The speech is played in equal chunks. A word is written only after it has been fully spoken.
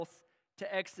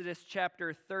to Exodus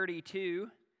chapter 32.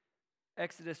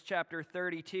 Exodus chapter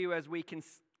 32 as we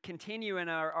continue in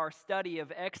our study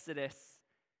of Exodus.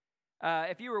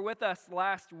 If you were with us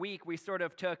last week, we sort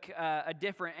of took a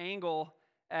different angle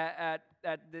at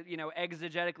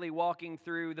exegetically walking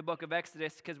through the book of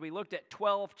Exodus, because we looked at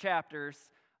 12 chapters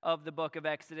of the book of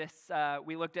Exodus.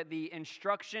 We looked at the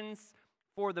instructions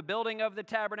for the building of the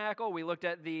tabernacle. We looked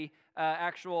at the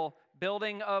actual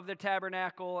building of the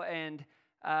tabernacle,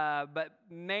 but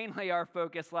mainly our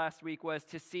focus last week was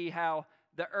to see how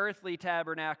the earthly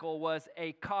tabernacle was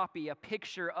a copy, a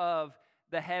picture of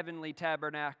the heavenly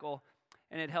tabernacle,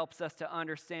 and it helps us to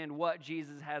understand what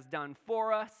Jesus has done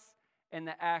for us and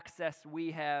the access we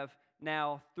have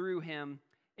now through him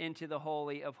into the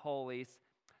Holy of Holies.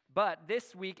 But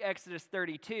this week, Exodus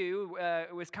 32,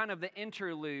 was kind of the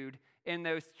interlude in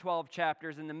those 12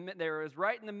 chapters, and there was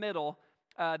right in the middle.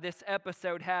 This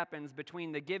episode happens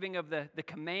between the giving of the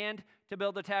command to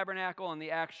build the tabernacle and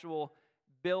the actual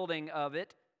building of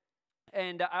it.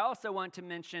 And I also want to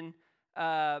mention,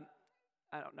 I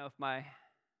don't know if my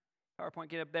PowerPoint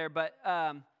get up there, but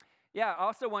I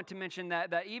also want to mention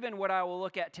that even what I will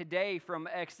look at today from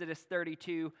Exodus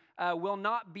 32 will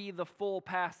not be the full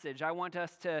passage. I want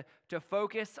us to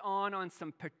focus on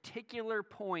some particular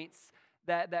points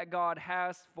that God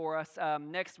has for us.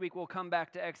 Next week we'll come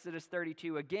back to Exodus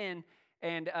 32 again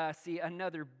and see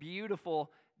another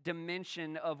beautiful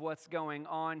dimension of what's going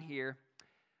on here.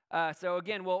 So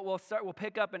again, we'll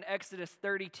pick up in Exodus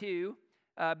 32,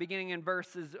 beginning in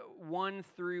verses 1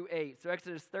 through 8. So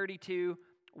Exodus 32,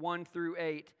 1 through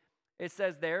 8. It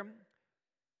says there,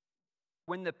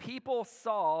 "When the people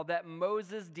saw that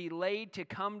Moses delayed to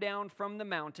come down from the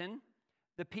mountain,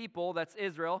 the people," that's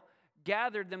Israel,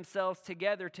 "gathered themselves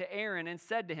together to Aaron and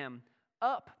said to him,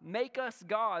 'Up, make us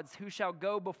gods who shall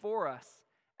go before us.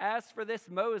 As for this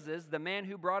Moses, the man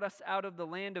who brought us out of the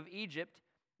land of Egypt,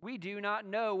 we do not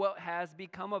know what has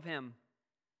become of him.'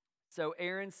 So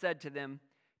Aaron said to them,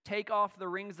 'Take off the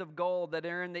rings of gold that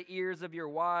are in the ears of your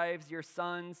wives, your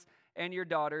sons, and your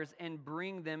daughters, and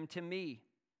bring them to me.'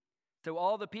 So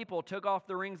all the people took off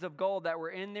the rings of gold that were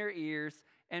in their ears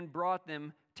and brought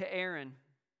them to Aaron.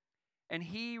 And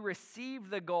he received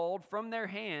the gold from their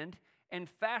hand and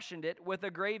fashioned it with a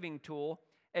graving tool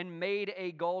and made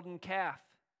a golden calf.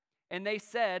 And they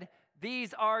said,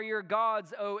 'These are your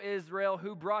gods, O Israel,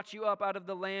 who brought you up out of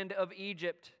the land of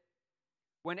Egypt.'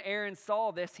 When Aaron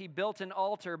saw this, he built an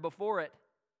altar before it.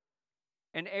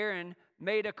 And Aaron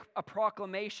made a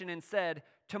proclamation and said,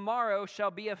 'Tomorrow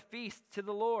shall be a feast to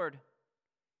the Lord.'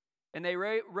 And they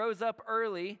rose up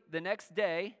early the next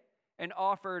day and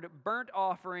offered burnt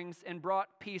offerings and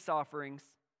brought peace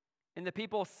offerings. And the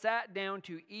people sat down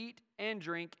to eat and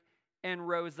drink and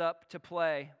rose up to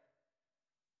play.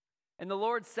 And the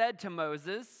Lord said to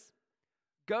Moses,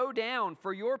 'Go down,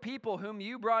 for your people whom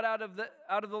you brought out of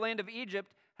the land of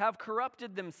Egypt have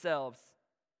corrupted themselves.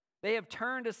 They have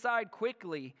turned aside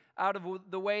quickly out of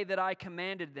the way that I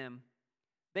commanded them.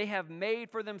 They have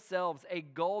made for themselves a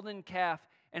golden calf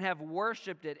and have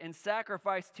worshipped it and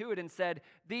sacrificed to it and said,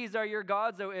 "These are your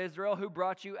gods, O Israel, who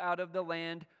brought you out of the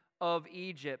land of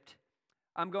Egypt."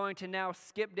 I'm going to now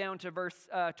skip down to verse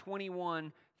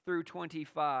 21 through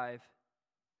 25.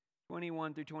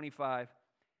 21 through 25.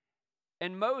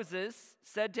 "And Moses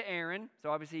said to Aaron," so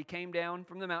obviously he came down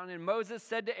from the mountain, "and Moses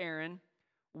said to Aaron,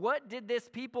 'What did this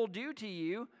people do to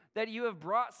you that you have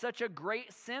brought such a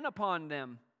great sin upon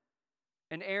them?'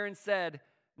 And Aaron said,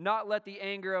 'Not let the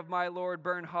anger of my Lord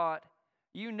burn hot.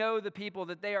 You know the people,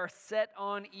 that they are set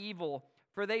on evil.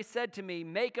 For they said to me,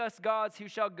 "Make us gods who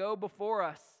shall go before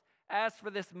us." As for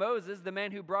this Moses, the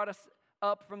man who brought us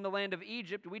up from the land of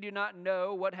Egypt, we do not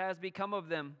know what has become of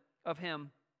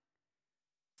him.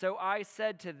 So I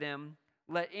said to them,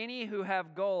 "Let any who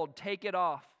have gold take it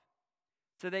off."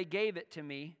 So they gave it to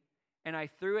me, and I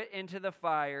threw it into the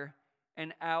fire,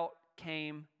 and out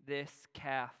came this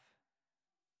calf.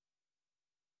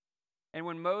 And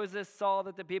when Moses saw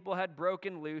that the people had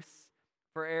broken loose,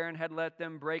 for Aaron had let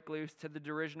them break loose to the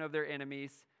derision of their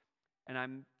enemies," and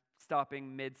I'm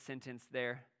stopping mid-sentence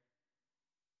there.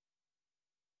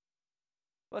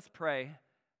 Let's pray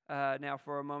now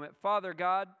for a moment. Father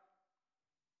God,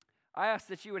 I ask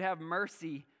that you would have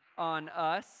mercy on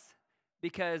us,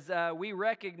 because we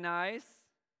recognize,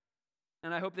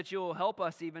 and I hope that you will help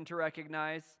us even to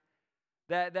recognize,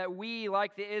 that we,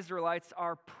 like the Israelites,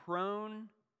 are prone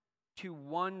to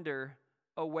wander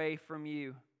away from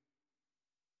you.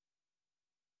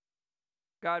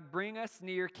 God, bring us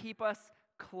near, keep us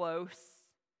close.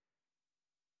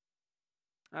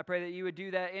 I pray that you would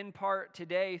do that in part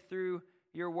today through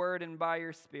your word and by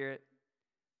your Spirit.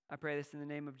 I pray this in the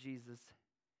name of Jesus.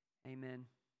 Amen.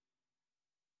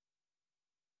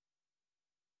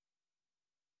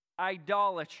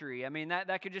 Idolatry. I mean,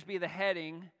 that could just be the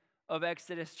heading of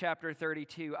Exodus chapter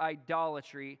 32.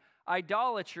 Idolatry.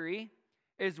 Idolatry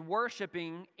is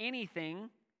worshiping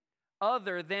anything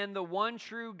other than the one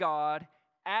true God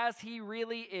as He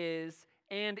really is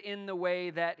and in the way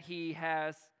that He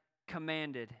has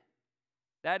commanded.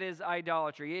 That is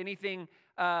idolatry. Anything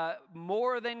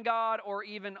more than God or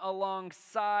even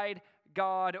alongside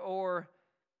God, or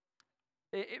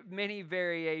many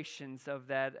variations of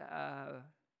that.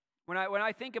 When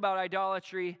I think about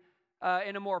idolatry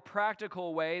in a more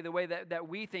practical way, the way that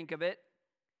we think of it,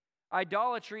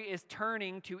 idolatry is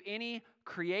turning to any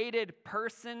created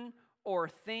person or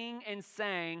thing and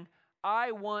saying,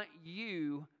 I want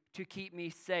you to keep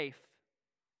me safe.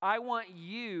 I want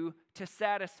you to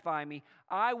satisfy me.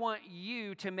 I want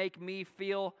you to make me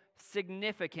feel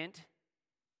significant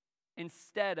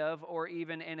instead of or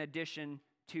even in addition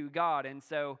to God. And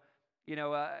so,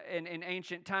 in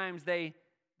ancient times, they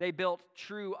built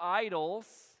true idols.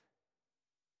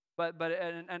 But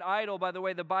an idol, by the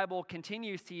way, the Bible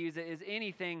continues to use it, is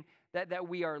anything that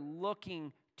we are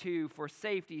looking to for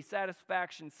safety,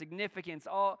 satisfaction, significance,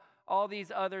 all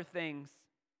these other things.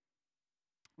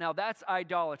 Now that's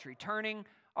idolatry, turning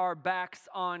our backs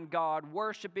on God,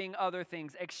 worshiping other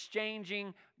things,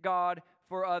 exchanging God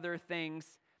for other things.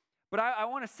 But I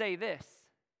want to say this.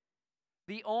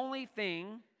 The only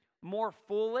thing more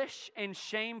foolish and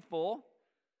shameful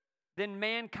than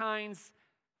mankind's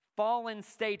fallen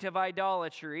state of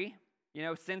idolatry,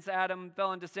 since Adam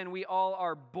fell into sin, we all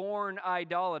are born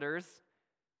idolaters.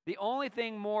 The only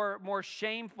thing more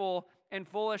shameful and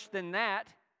foolish than that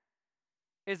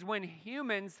is when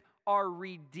humans are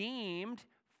redeemed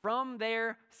from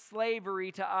their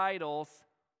slavery to idols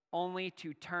only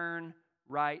to turn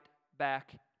right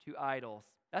back to idols.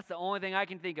 That's the only thing I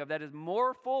can think of that is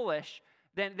more foolish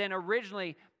than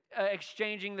originally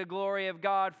exchanging the glory of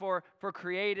God for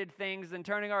created things and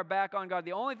turning our back on God.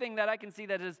 The only thing that I can see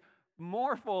that is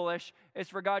more foolish is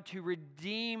for God to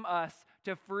redeem us,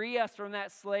 to free us from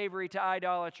that slavery to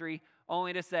idolatry,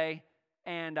 only to say,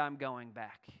 and I'm going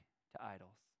back to idols.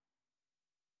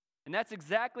 And that's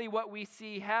exactly what we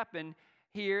see happen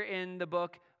here in the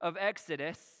book of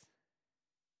Exodus.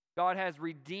 God has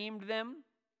redeemed them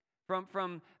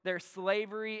from their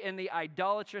slavery in the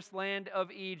idolatrous land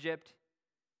of Egypt,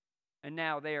 and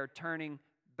now they are turning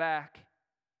back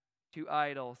to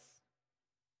idols.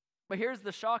 But here's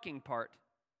the shocking part.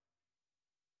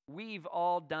 We've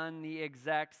all done the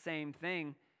exact same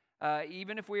thing,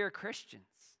 even if we are Christians.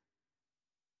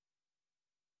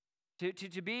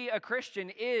 To be a Christian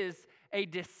is a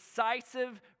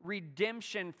decisive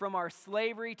redemption from our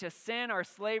slavery to sin, our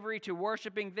slavery to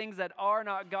worshiping things that are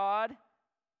not God.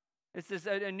 This is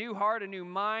a new heart, a new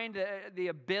mind, the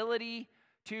ability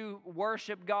to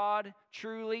worship God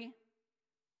truly.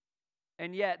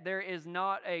 And yet there is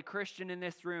not a Christian in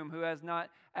this room who has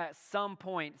not at some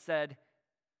point said,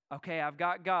 okay, I've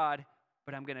got God,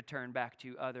 but I'm going to turn back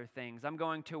to other things. I'm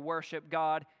going to worship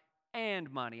God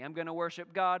and money. I'm going to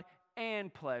worship God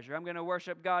and pleasure. I'm going to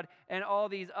worship God and all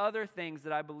these other things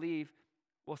that I believe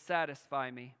will satisfy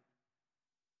me.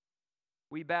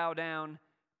 We bow down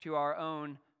to our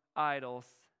own idols,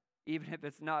 even if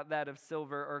it's not that of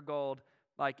silver or gold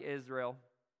like Israel.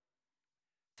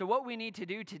 So what we need to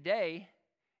do today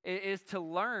is to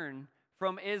learn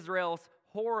from Israel's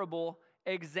horrible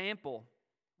example.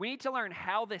 We need to learn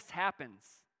how this happens,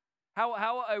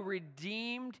 how a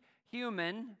redeemed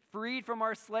human, freed from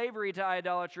our slavery to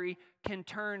idolatry, can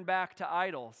turn back to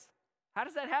idols. How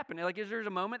does that happen? Is there a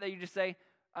moment that you just say,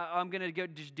 I'm going to go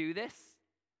just do this?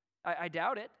 I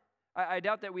doubt it. I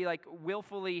doubt that we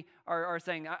willfully are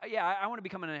saying, I want to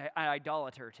become an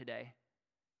idolater today.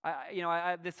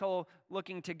 This whole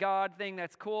looking to God thing,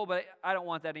 that's cool, but I don't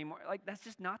want that anymore. That's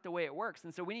just not the way it works.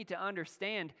 And so we need to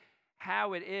understand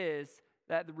how it is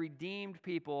that the redeemed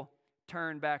people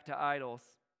turn back to idols.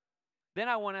 Then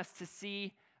I want us to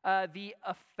see the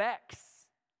effects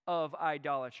of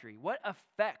idolatry. What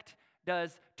effect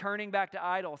does turning back to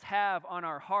idols have on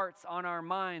our hearts, on our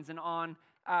minds, and on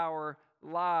our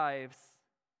lives?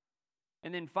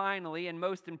 And then finally, and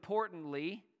most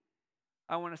importantly,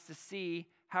 I want us to see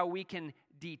how we can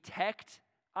detect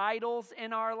idols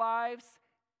in our lives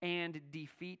and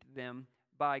defeat them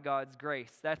by God's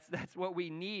grace. That's what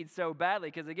we need so badly,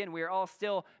 because again, we are all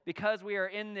still, because we are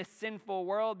in this sinful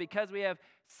world, because we have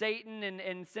Satan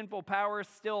and sinful powers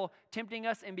still tempting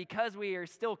us, and because we are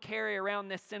still carry around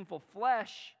this sinful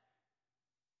flesh,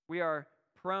 we are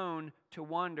prone to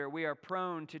wander. We are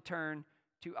prone to turn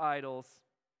to idols.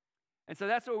 And so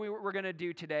that's what we're going to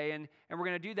do today, and we're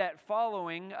going to do that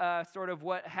following sort of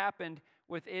what happened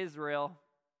with Israel.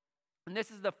 And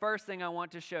this is the first thing I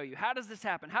want to show you. How does this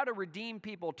happen? How do redeemed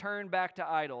people turn back to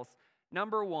idols?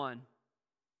 Number one,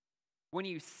 when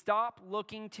you stop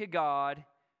looking to God,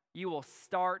 you will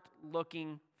start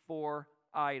looking for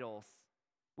idols.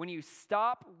 When you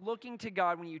stop looking to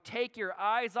God, when you take your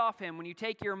eyes off Him, when you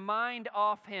take your mind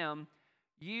off Him,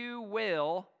 you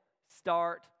will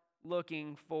start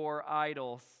looking for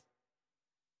idols.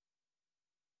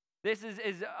 This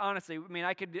is honestly, I mean,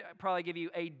 I could probably give you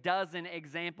a dozen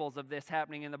examples of this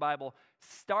happening in the Bible,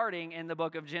 starting in the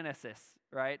book of Genesis,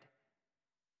 right?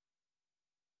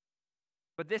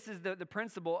 But this is the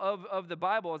principle of the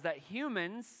Bible, is that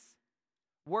humans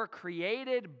were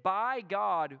created by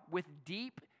God with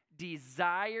deep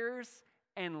desires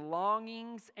and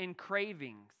longings and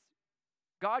cravings.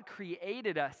 God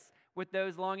created us with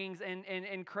those longings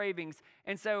and cravings.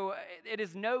 And so it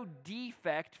is no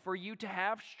defect for you to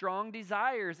have strong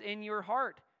desires in your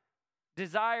heart.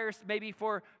 Desires maybe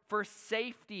for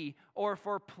safety or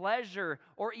for pleasure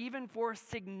or even for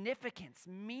significance,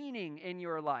 meaning in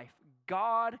your life.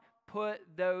 God put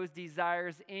those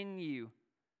desires in you.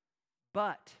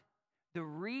 But the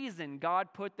reason God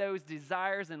put those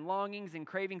desires and longings and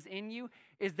cravings in you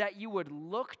is that you would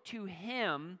look to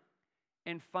Him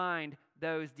and find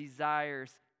those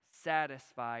desires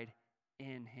satisfied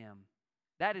in Him.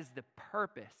 That is the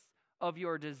purpose of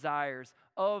your desires,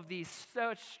 of these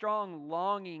such strong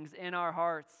longings in our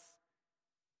hearts.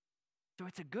 So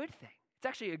it's a good thing. It's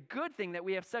actually a good thing that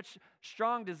we have such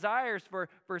strong desires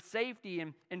for safety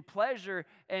and pleasure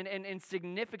and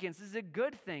significance. This is a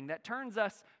good thing that turns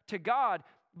us to God.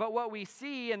 But what we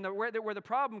see and where the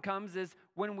problem comes is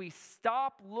when we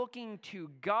stop looking to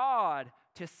God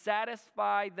to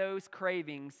satisfy those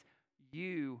cravings,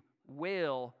 you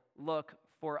will look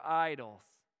for idols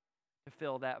to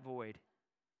fill that void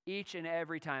each and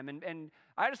every time. And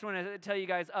I just want to tell you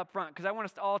guys up front, because I want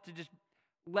us all to just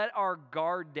let our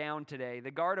guard down today,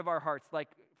 the guard of our hearts, like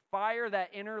fire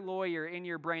that inner lawyer in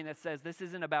your brain that says, this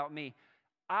isn't about me.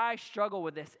 I struggle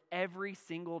with this every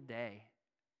single day.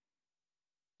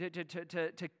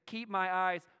 To keep my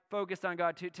eyes focused on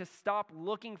God, to stop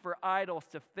looking for idols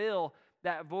to fill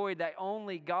that void that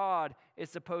only God is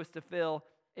supposed to fill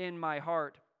in my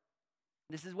heart.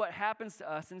 This is what happens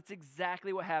to us, and it's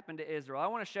exactly what happened to Israel. I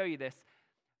want to show you this.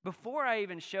 Before I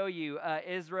even show you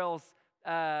Israel's,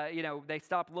 they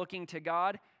stopped looking to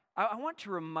God, I want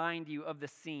to remind you of the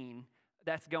scene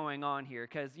that's going on here,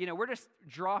 because, we're just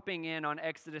dropping in on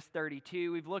Exodus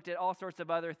 32. We've looked at all sorts of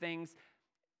other things.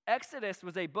 Exodus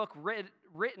was a book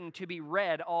written to be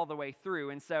read all the way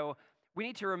through, and so we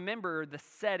need to remember the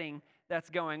setting that's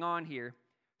going on here.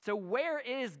 So where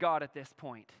is God at this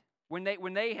point? When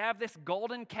they have this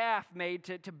golden calf made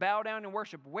to bow down and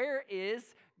worship, where is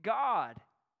God?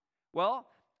 Well,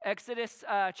 Exodus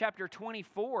chapter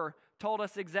 24 told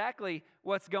us exactly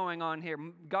what's going on here.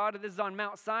 God, this is on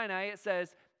Mount Sinai. It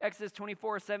says, Exodus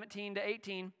 24, 17 to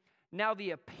 18, now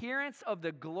the appearance of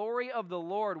the glory of the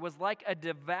Lord was like a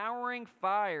devouring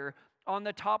fire on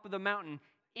the top of the mountain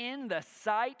in the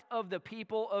sight of the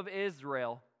people of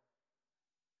Israel.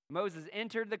 Moses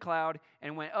entered the cloud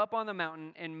and went up on the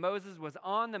mountain, and Moses was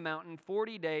on the mountain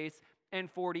 40 days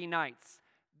and 40 nights.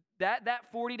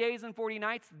 That 40 days and 40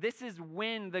 nights, this is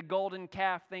when the golden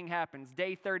calf thing happens.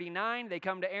 Day 39, they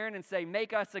come to Aaron and say,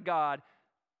 make us a god.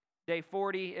 Day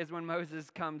 40 is when Moses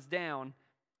comes down.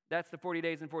 That's the 40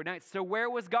 days and 40 nights. So where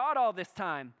was God all this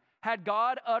time? Had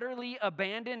God utterly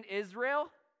abandoned Israel?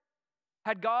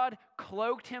 Had God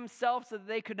cloaked Himself so that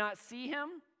they could not see Him?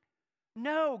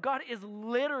 No, God is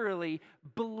literally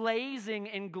blazing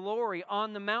in glory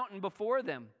on the mountain before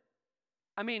them.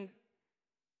 I mean,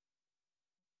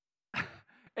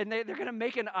 and they're going to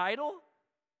make an idol?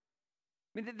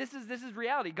 I mean, this is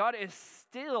reality. God is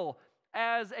still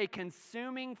as a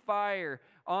consuming fire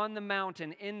on the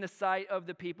mountain in the sight of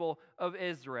the people of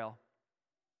Israel.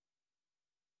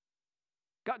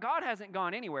 God hasn't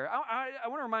gone anywhere. I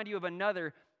want to remind you of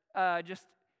another just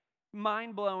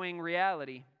mind-blowing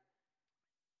reality.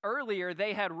 Earlier,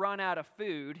 they had run out of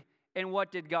food, and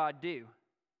what did God do?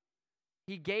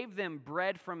 He gave them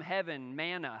bread from heaven,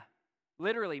 manna,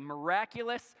 literally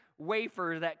miraculous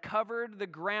wafers that covered the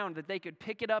ground that they could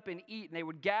pick it up and eat, and they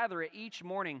would gather it each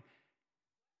morning.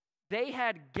 They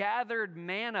had gathered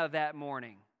manna that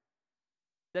morning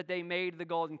that they made the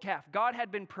golden calf. God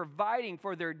had been providing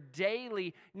for their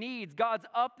daily needs. God's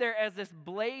up there as this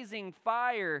blazing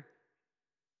fire.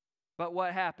 But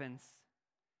what happens?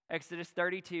 Exodus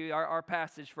 32, our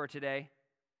passage for today.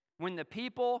 When the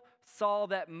people saw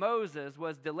that Moses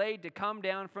was delayed to come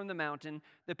down from the mountain,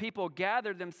 the people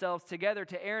gathered themselves together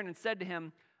to Aaron and said to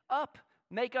him, "Up,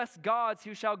 make us gods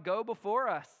who shall go before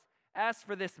us. As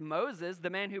for this Moses, the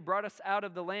man who brought us out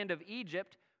of the land of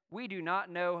Egypt, we do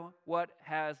not know what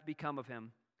has become of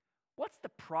him." What's the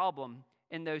problem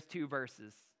in those two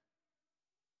verses?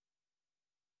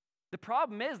 The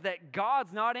problem is that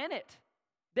God's not in it.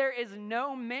 There is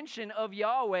no mention of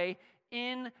Yahweh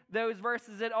in those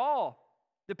verses at all.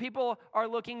 The people are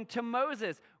looking to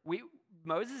Moses.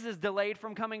 Moses is delayed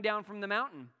from coming down from the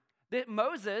mountain.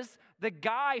 Moses, the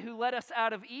guy who led us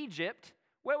out of Egypt,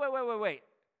 wait.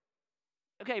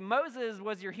 Okay, Moses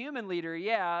was your human leader,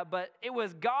 yeah, but it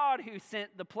was God who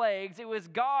sent the plagues. It was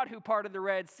God who parted the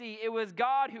Red Sea. It was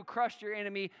God who crushed your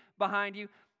enemy behind you.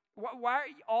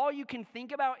 All you can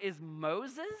think about is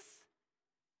Moses?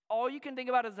 All you can think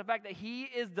about is the fact that he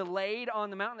is delayed on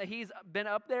the mountain, that he's been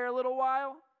up there a little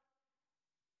while?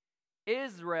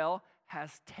 Israel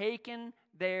has taken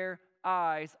their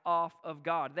eyes off of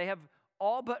God. They have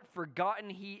all but forgotten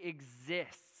he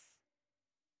exists.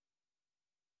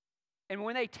 And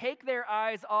when they take their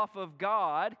eyes off of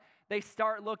God, they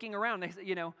start looking around. They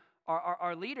say,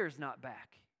 our leader's not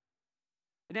back.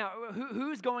 Now,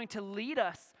 who's going to lead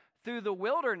us through the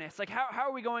wilderness? Like, how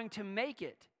are we going to make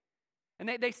it? And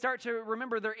they start to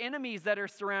remember their enemies that are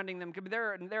surrounding them.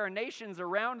 There are nations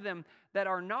around them that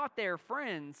are not their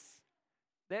friends.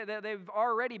 They've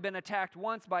already been attacked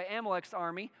once by Amalek's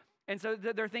army. And so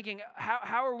they're thinking,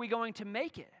 how are we going to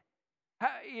make it?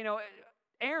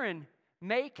 Aaron,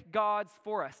 make gods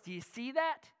for us. Do you see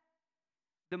that?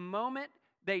 The moment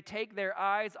they take their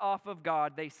eyes off of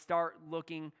God, they start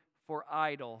looking for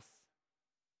idols.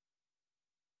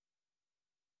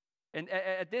 And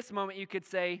at this moment, you could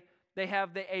say they have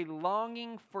a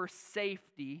longing for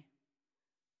safety.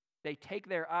 They take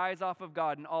their eyes off of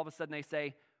God, and all of a sudden they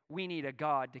say, we need a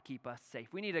God to keep us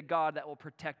safe. We need a God that will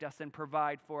protect us and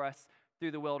provide for us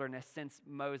through the wilderness since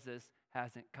Moses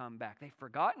hasn't come back. They've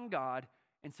forgotten God,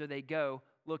 and so they go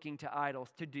looking to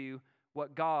idols to do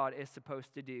what God is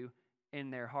supposed to do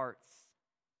in their hearts.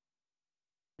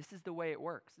 This is the way it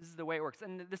works.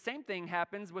 And the same thing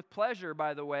happens with pleasure,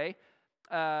 by the way.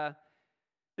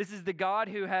 This is the God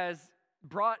who has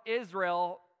brought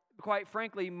Israel, quite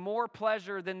frankly, more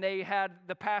pleasure than they had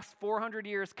the past 400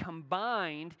 years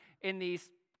combined in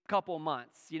these couple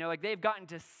months. They've gotten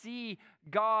to see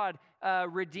God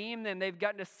redeem them. They've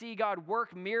gotten to see God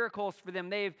work miracles for them.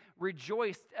 They've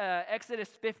rejoiced. Exodus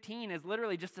 15 is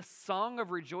literally just a song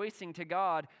of rejoicing to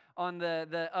God on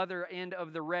the other end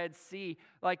of the Red Sea.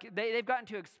 They've gotten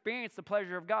to experience the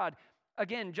pleasure of God.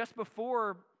 Again, just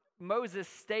before Moses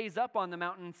stays up on the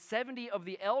mountain, 70 of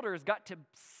the elders got to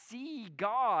see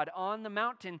God on the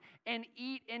mountain and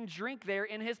eat and drink there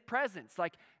in his presence.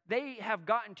 They have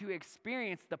gotten to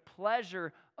experience the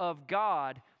pleasure of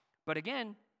God. But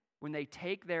again, when they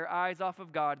take their eyes off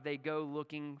of God, they go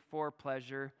looking for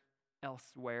pleasure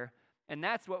elsewhere. And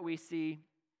that's what we see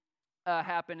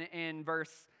happen in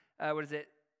verse,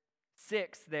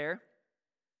 6 there.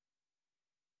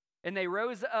 And they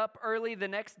rose up early the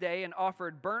next day and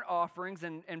offered burnt offerings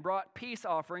and brought peace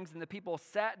offerings, and the people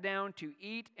sat down to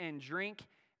eat and drink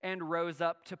and rose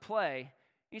up to play.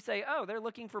 You say, oh, they're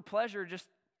looking for pleasure just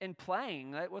in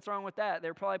playing. What's wrong with that?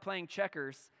 They're probably playing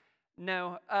checkers.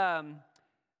 No,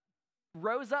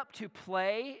 rose up to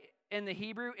play in the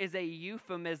Hebrew is a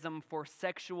euphemism for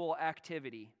sexual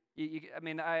activity.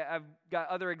 I've got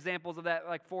other examples of that,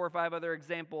 like 4 or 5 other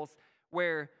examples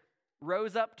where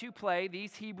rose up to play,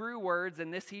 these Hebrew words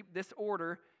and this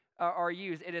order are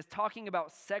used. It is talking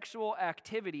about sexual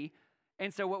activity.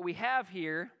 And so what we have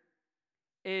here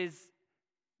is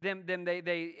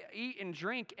they eat and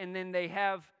drink, and then they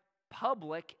have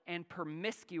public and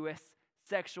promiscuous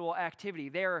sexual activity.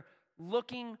 They're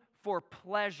looking for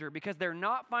pleasure because they're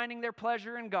not finding their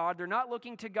pleasure in God. They're not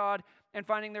looking to God and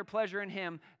finding their pleasure in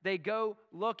Him. They go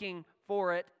looking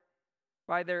for it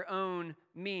by their own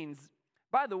means.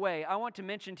 By the way, I want to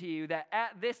mention to you that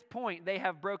at this point, they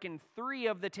have broken 3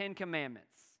 of the 10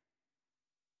 commandments.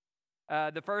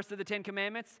 The first of the 10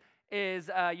 commandments is,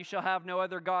 you shall have no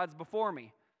other gods before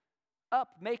me.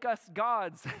 Up, make us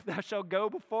gods that shall go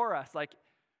before us.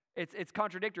 It's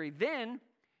contradictory. Then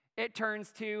it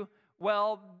turns to,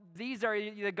 well, these are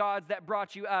the gods that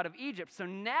brought you out of Egypt. So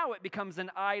now it becomes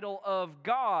an idol of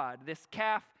God. This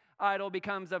calf idol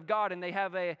becomes of God, and they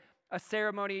have a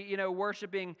ceremony,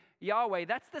 worshiping Yahweh.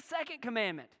 That's the second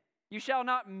commandment. You shall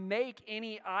not make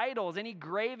any idols, any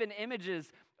graven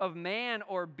images of man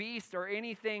or beast or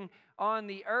anything on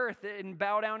the earth, and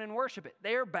bow down and worship it.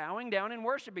 They are bowing down and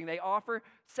worshiping. They offer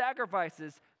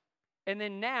sacrifices. And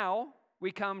then now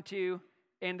we come to,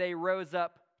 and they rose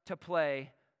up to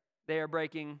play. They are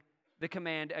breaking the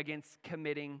command against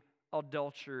committing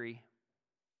adultery.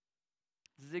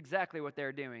 This is exactly what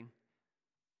they're doing.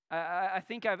 I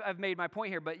think I've made my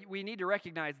point here, but we need to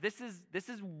recognize this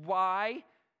is why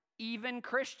even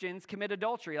Christians commit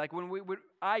adultery. Like when we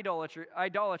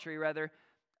idolatry rather,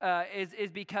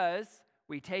 is because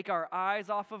we take our eyes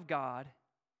off of God.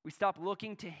 We stop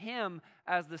looking to Him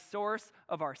as the source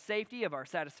of our safety, of our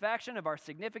satisfaction, of our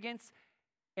significance.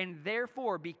 And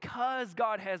therefore, because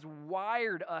God has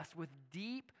wired us with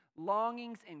deep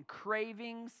longings and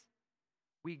cravings,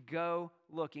 we go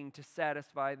looking to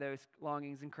satisfy those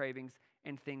longings and cravings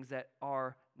in things that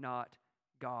are not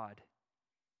God.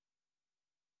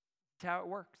 That's how it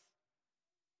works.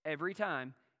 Every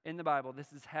time in the Bible,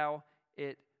 this is how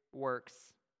it works.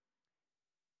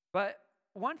 But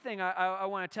one thing I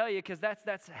want to tell you, because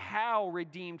that's how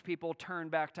redeemed people turn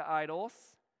back to idols.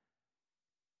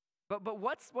 But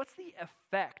what's the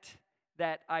effect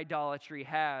that idolatry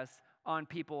has on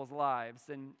people's lives?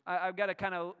 And I've got to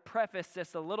kind of preface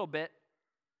this a little bit.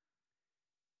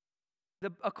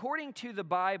 According to the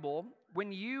Bible,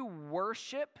 when you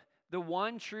worship the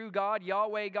one true God,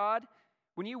 Yahweh God,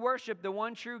 when you worship the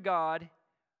one true God,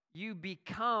 you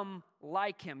become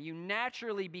like Him. You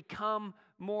naturally become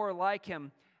more like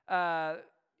Him.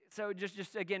 So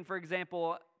just again, for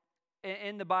example,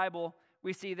 in the Bible,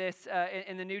 we see this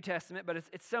in the New Testament, but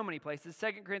it's so many places.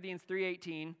 2 Corinthians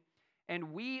 3:18,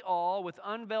 and we all, with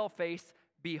unveiled face,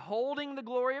 beholding the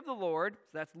glory of the Lord,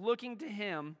 so that's looking to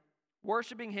Him,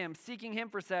 worshiping Him, seeking Him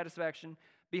for satisfaction,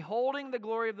 beholding the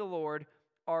glory of the Lord,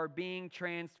 are being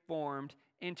transformed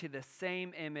into the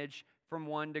same image from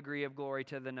one degree of glory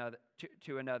to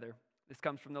another. This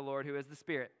comes from the Lord who is the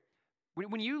Spirit.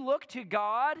 When you look to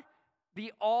God,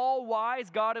 the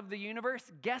all-wise God of the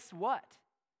universe, guess what?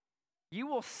 You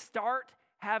will start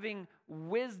having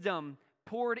wisdom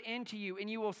poured into you, and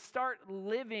you will start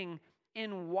living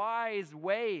in wise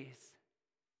ways.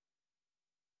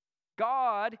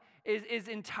 God is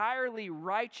entirely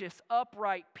righteous,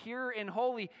 upright, pure, and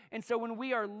holy. And so when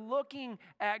we are looking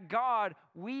at God,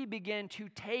 we begin to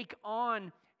take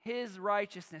on His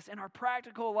righteousness in our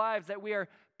practical lives, that we are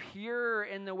pure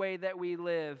in the way that we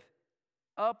live,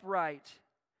 upright,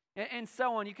 and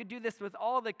so on. You could do this with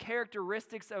all the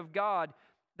characteristics of God,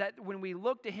 that when we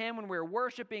look to Him, when we're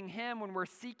worshiping Him, when we're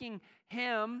seeking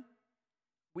Him,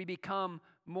 we become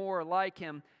more like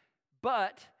Him.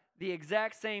 But the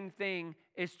exact same thing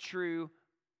is true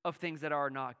of things that are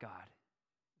not God.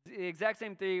 The exact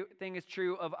same thing is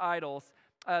true of idols.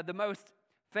 The most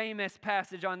famous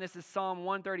passage on this is Psalm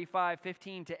 135,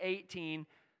 15 to 18.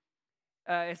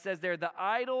 It says there, the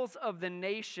idols of the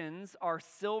nations are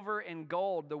silver and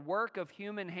gold, the work of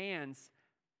human hands.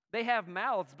 They have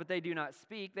mouths, but they do not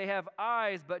speak. They have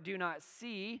eyes, but do not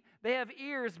see. They have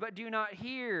ears, but do not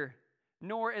hear.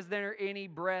 Nor is there any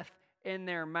breath in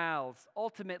their mouths.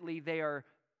 Ultimately, they are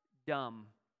dumb.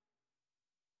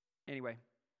 Anyway,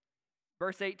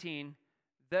 verse 18,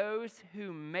 those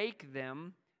who make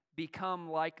them become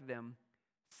like them.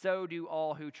 So do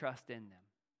all who trust in them.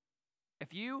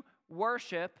 If you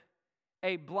worship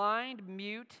a blind,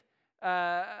 mute,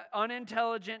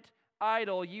 unintelligent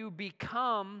idol, you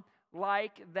become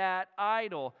like that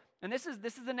idol. And this is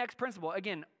the next principle.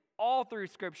 Again, all through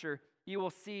Scripture, you will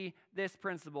see this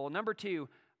principle. Number 2,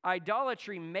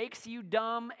 idolatry makes you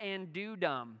dumb and do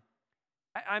dumb.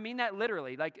 I mean that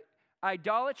literally. Like,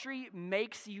 idolatry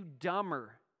makes you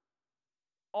dumber.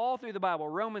 All through the Bible.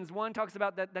 Romans 1 talks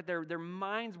about that their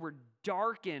minds were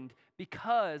darkened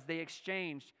because they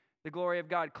exchanged the glory of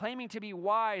God. Claiming to be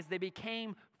wise, they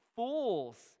became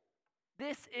fools.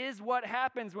 This is what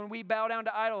happens when we bow down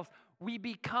to idols. We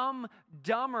become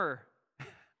dumber.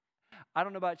 I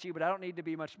don't know about you, but I don't need to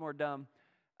be much more dumb.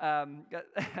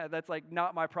 That's like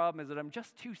not my problem, is that I'm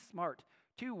just too smart,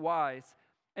 too wise.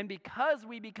 And because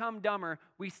we become dumber,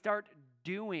 we start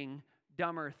doing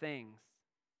dumber things.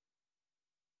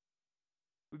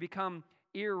 We become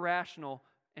irrational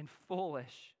and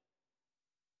foolish.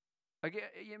 Again,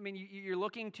 I mean, you're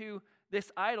looking to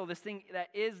this idol, this thing that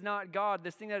is not God,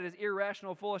 this thing that is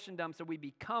irrational, foolish, and dumb. So we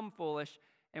become foolish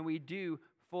and we do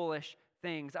foolish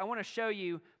things. I want to show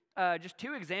you just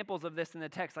 2 examples of this in the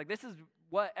text. Like, this is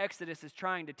what Exodus is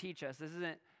trying to teach us. This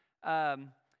isn't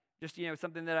just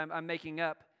something that I'm making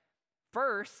up.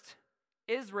 First,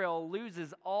 Israel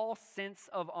loses all sense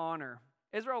of honor.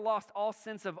 Israel lost all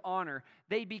sense of honor.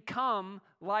 They become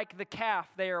like the calf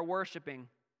they are worshiping.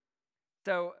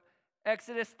 So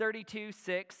Exodus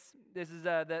 32:6, this is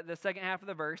the second half of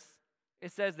the verse.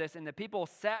 It says this, and the people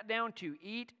sat down to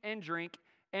eat and drink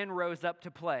and rose up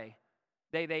to play.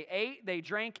 They ate, they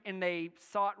drank, and they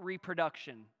sought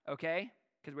reproduction, okay?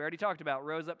 Because we already talked about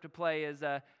rose up to play is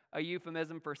a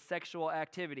euphemism for sexual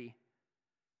activity.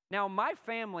 Now, my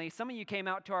family, some of you came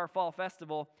out to our fall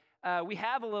festival. We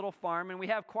have a little farm, and we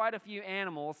have quite a few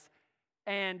animals.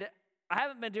 And I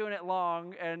haven't been doing it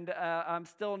long, and I'm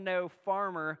still no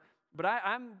farmer, but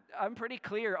I'm pretty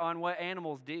clear on what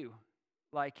animals do.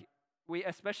 Like,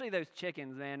 especially those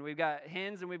chickens, man. We've got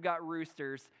hens and we've got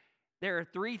roosters. There are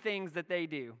 3 things that they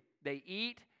do. They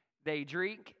eat, they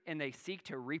drink, and they seek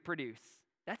to reproduce.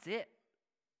 That's it.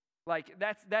 Like,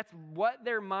 that's what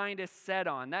their mind is set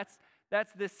on. That's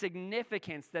the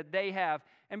significance that they have.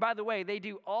 And by the way, they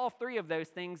do all 3 of those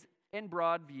things in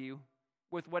broad view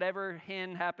with whatever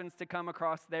hen happens to come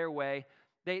across their way.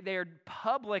 They are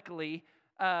publicly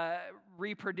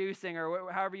reproducing,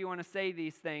 or however you want to say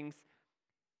these things.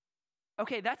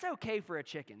 Okay, that's okay for a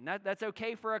chicken. That's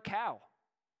okay for a cow.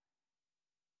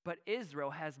 But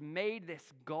Israel has made this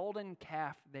golden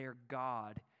calf their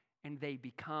god, and they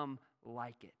become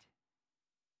like it.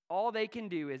 All they can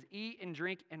do is eat and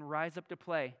drink and rise up to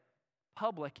play.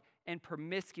 Public and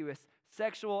promiscuous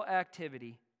sexual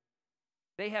activity.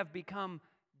 They have become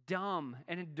dumb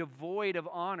and devoid of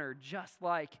honor, just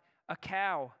like a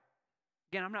cow.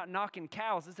 Again, I'm not knocking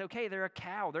cows. It's okay, they're a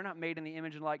cow. They're not made in the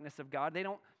image and likeness of God. They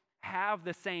don't have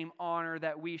the same honor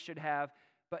that we should have.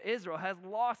 But Israel has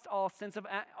lost all sense of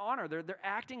honor. They're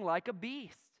acting like a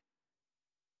beast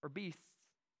or beasts.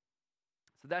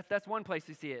 So that's one place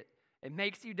we see it. It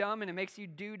makes you dumb and it makes you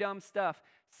do dumb stuff.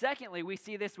 Secondly, we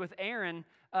see this with Aaron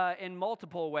in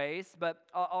multiple ways, but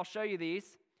I'll show you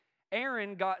these.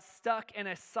 Aaron got stuck in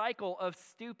a cycle of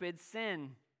stupid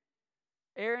sin.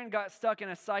 Aaron got stuck in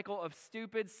a cycle of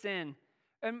stupid sin.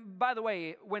 And by the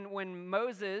way, when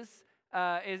Moses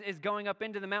is going up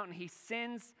into the mountain, he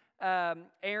sends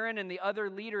Aaron and the other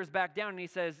leaders back down, and he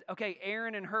says, okay,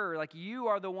 Aaron and Hur, like, you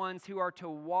are the ones who are to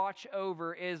watch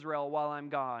over Israel while I'm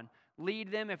gone.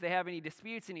 Lead them. If they have any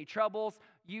disputes, any troubles,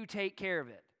 you take care of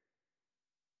it.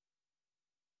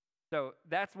 So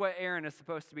that's what Aaron is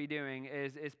supposed to be doing,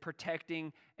 is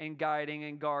protecting and guiding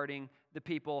and guarding the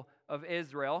people of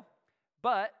Israel.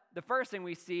 But the first thing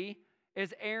we see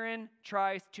is Aaron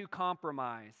tries to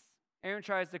compromise. Aaron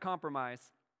tries to compromise.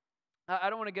 I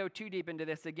don't want to go too deep into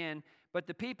this again, but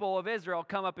the people of Israel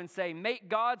come up and say, make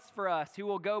gods for us who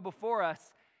will go before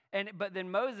us. But then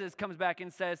Moses comes back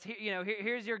and says,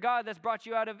 here's your God that's brought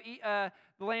you out of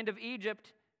the land of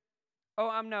Egypt.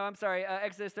 I'm sorry.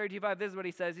 Exodus 32:5, this is what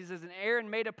he says. He says, and Aaron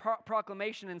made a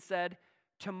proclamation and said,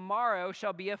 tomorrow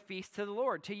shall be a feast to the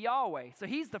Lord, to Yahweh. So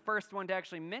he's the first one to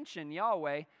actually mention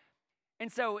Yahweh.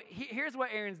 And so here's what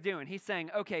Aaron's doing. He's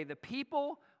saying, okay, the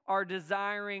people are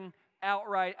desiring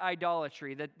outright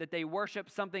idolatry, that they worship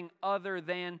something other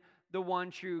than the one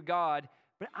true God.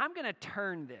 But I'm going to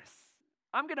turn this.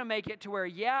 I'm going to make it to where,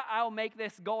 I'll make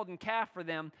this golden calf for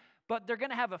them, but they're going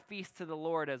to have a feast to the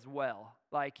Lord as well.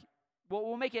 Like,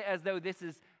 we'll make it as though this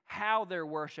is how they're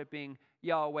worshiping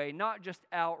Yahweh, not just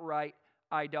outright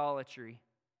idolatry.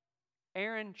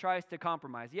 Aaron tries to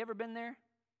compromise. You ever been there?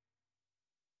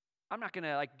 I'm not going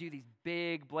to do these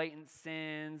big, blatant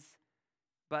sins,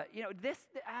 but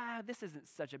this isn't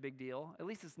such a big deal. At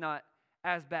least it's not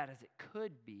as bad as it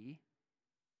could be.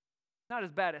 Not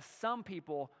as bad as some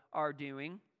people are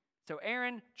doing. So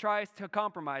Aaron tries to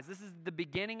compromise. This is the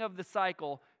beginning of the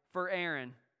cycle for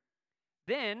Aaron.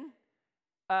 Then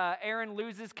Aaron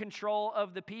loses control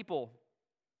of the people.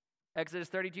 Exodus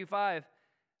 32:5,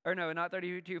 or no, not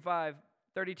 32:5,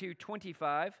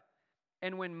 32:25.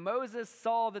 And when Moses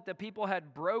saw that the people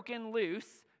had broken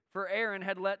loose, for Aaron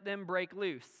had let them break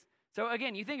loose. So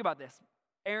again, you think about this.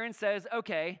 Aaron says,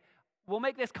 okay, we'll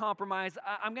make this compromise.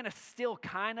 I'm going to still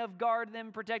kind of guard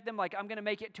them, protect them. Like, I'm going to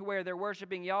make it to where they're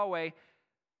worshiping Yahweh.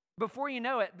 Before you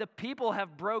know it, the people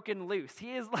have broken loose.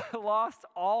 He has lost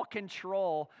all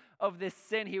control of this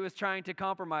sin he was trying to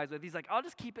compromise with. He's like, I'll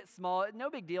just keep it small. No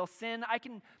big deal. Sin, I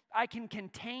can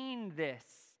contain this.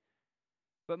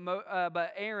 But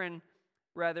Aaron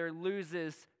rather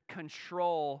loses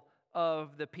control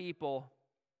of the people.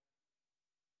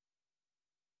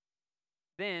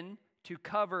 Then, to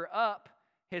cover up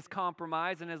his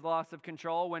compromise and his loss of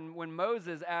control, when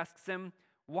Moses asks him,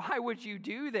 why would you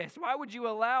do this? Why would you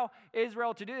allow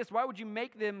Israel to do this? Why would you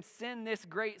make them sin this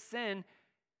great sin?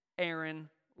 Aaron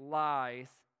lies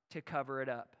to cover it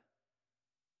up.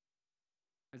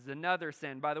 This is another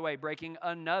sin, by the way, breaking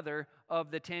another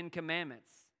of the 10 commandments.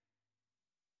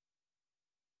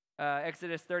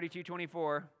 Exodus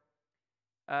 32:24,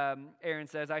 Aaron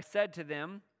says, I said to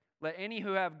them, let any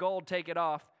who have gold take it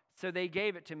off. So they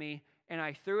gave it to me, and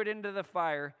I threw it into the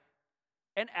fire,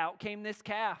 and out came this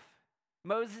calf.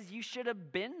 Moses, you should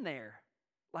have been there.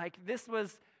 Like, this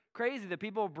was crazy. The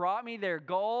people brought me their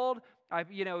gold. I,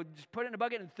 just put it in a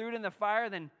bucket and threw it in the fire.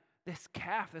 Then this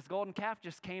golden calf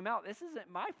just came out. This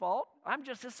isn't my fault. I'm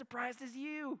just as surprised as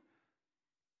you.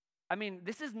 I mean,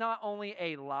 this is not only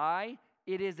a lie,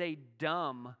 it is a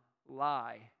dumb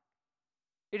lie.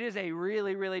 It is a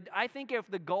really, really, I think if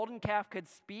the golden calf could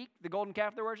speak, the golden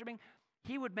calf they're worshiping,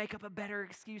 he would make up a better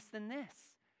excuse than this.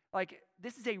 Like,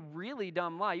 this is a really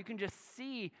dumb lie. You can just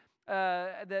see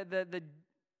the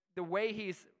way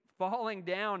he's falling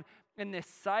down in this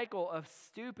cycle of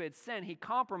stupid sin. He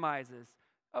compromises.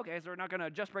 Okay, so we're not going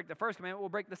to just break the first commandment. We'll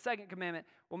break the second commandment.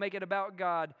 We'll make it about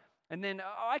God. And then,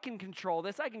 I can control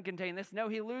this. I can contain this. No,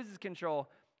 he loses control.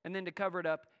 And then to cover it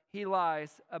up, he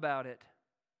lies about it.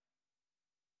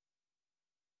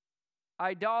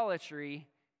 Idolatry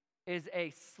is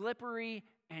a slippery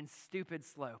and stupid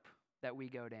slope that we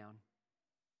go down.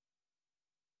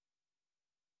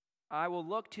 I will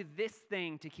look to this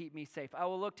thing to keep me safe. I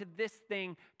will look to this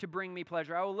thing to bring me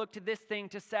pleasure. I will look to this thing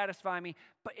to satisfy me,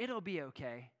 but it'll be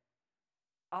okay.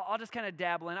 I'll just kind of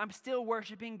dabble in. I'm still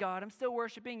worshiping God. I'm still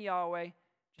worshiping Yahweh.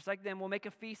 Just like them, we'll make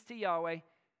a feast to Yahweh.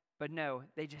 But no,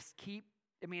 they just keep,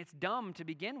 it's dumb to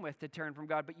begin with to turn from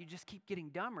God, but you just keep getting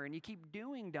dumber and you keep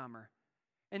doing dumber.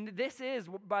 And this is,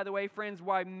 by the way, friends,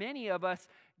 why many of us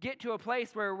get to a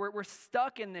place where we're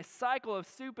stuck in this cycle of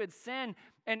stupid sin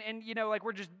and like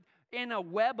we're just in a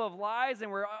web of lies and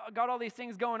we're got all these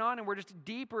things going on and we're just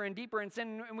deeper and deeper in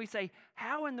sin. And we say,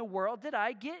 how in the world did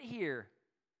I get here?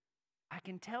 I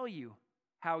can tell you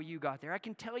how you got there. I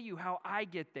can tell you how I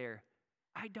get there.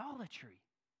 Idolatry.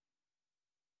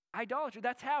 Idolatry,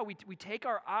 that's how we take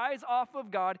our eyes off of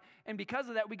God, and because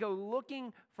of that, we go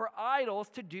looking for idols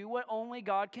to do what only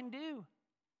God can do.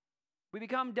 We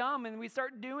become dumb, and we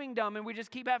start doing dumb, and we just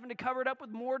keep having to cover it up with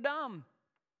more dumb.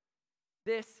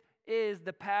 This is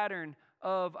the pattern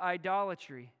of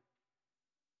idolatry.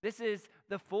 This is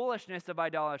the foolishness of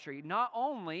idolatry. Not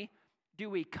only do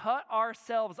we cut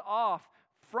ourselves off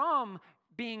from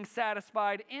being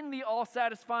satisfied in the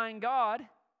all-satisfying God,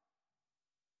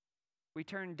 we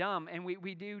turn dumb, and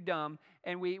we do dumb,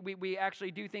 and we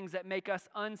actually do things that make us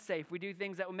unsafe. We do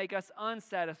things that will make us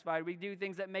unsatisfied. We do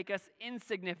things that make us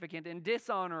insignificant and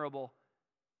dishonorable.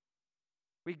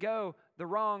 We go the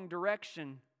wrong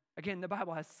direction. Again, the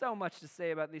Bible has so much to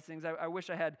say about these things. I wish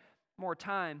I had more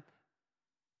time.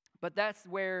 But that's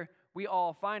where we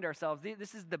all find ourselves.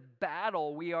 This is the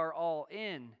battle we are all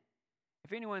in.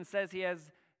 If anyone says he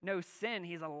has no sin,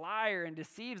 he's a liar and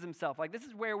deceives himself. Like, this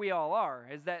is where we all are,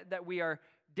 is that we are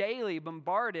daily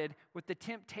bombarded with the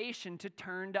temptation to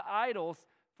turn to idols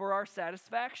for our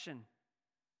satisfaction.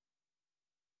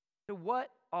 So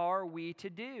what are we to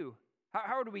do?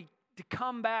 How are we to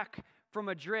come back from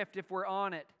adrift if we're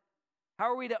on it?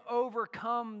 How are we to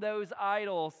overcome those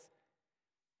idols?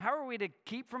 How are we to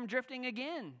keep from drifting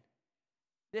again?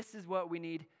 This is what we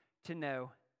need to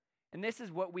know. And this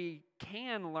is what we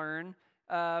can learn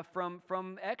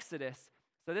from Exodus.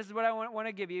 So this is what I want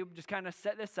to give you, just kind of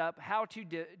set this up, how to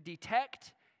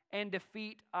detect and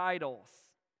defeat idols.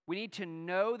 We need to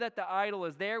know that the idol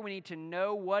is there. We need to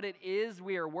know what it is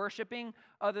we are worshiping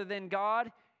other than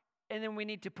God, and then we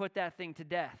need to put that thing to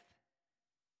death.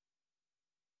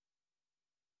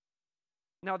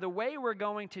 Now, the way we're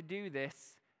going to do this,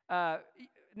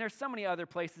 there's so many other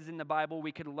places in the Bible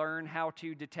we could learn how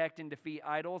to detect and defeat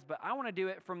idols, but I want to do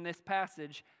it from this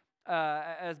passage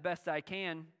as best I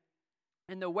can.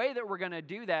 And the way that we're going to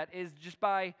do that is just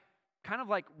by kind of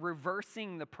like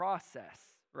reversing the process,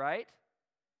 right?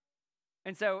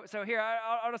 And so here,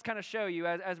 I'll just kind of show you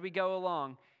as we go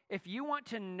along. If you want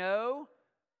to know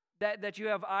that you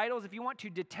have idols, if you want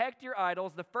to detect your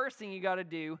idols, the first thing you got to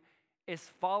do is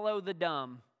follow the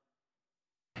dumb.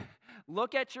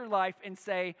 Look at your life and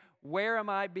say, where am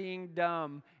I being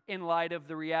dumb in light of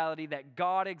the reality that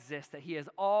God exists, that He is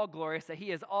all glorious, that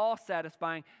He is all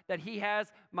satisfying, that He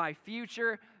has my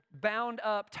future bound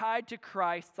up, tied to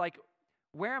Christ? Like,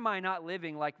 where am I not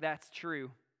living like that's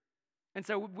true? And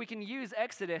so we can use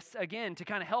Exodus again to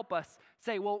kind of help us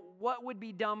say, well, what would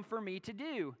be dumb for me to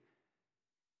do?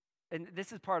 And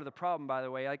this is part of the problem, by the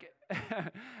way. Like,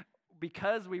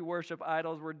 because we worship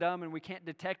idols, we're dumb and we can't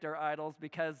detect our idols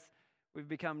because we've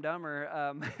become dumber.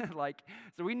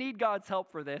 So we need God's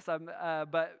help for this.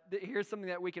 But here's something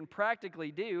that we can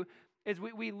practically do is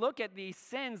we look at these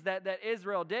sins that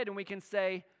Israel did, and we can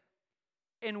say,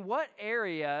 in what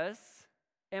areas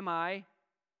am I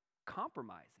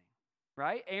compromising?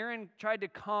 Right? Aaron tried to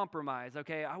compromise.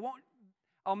 Okay,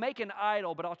 I'll make an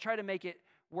idol, but I'll try to make it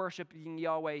worshiping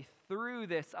Yahweh through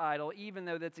this idol, even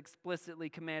though that's explicitly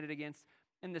commanded against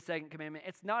in the second commandment.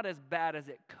 It's not as bad as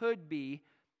it could be.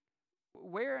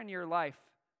 Where in your life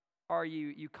are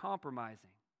you compromising?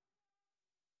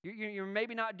 You're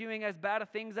maybe not doing as bad of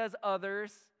things as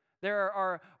others. There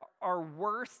are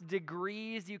worse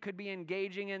degrees you could be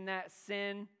engaging in that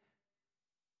sin,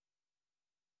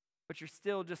 but you're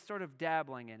still just sort of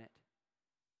dabbling in it.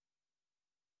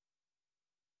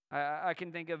 I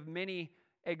can think of many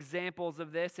examples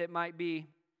of this. It might be,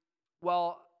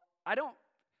 well, I don't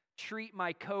treat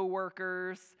my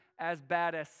coworkers as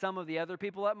bad as some of the other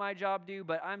people at my job do,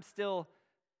 but I'm still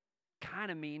kind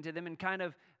of mean to them and kind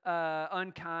of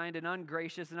unkind and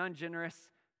ungracious and ungenerous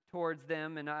towards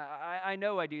them. And I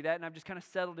know I do that, and I've just kind of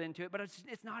settled into it, but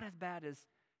it's not as bad as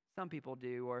some people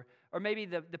do. Or maybe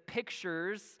the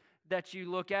pictures that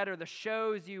you look at or the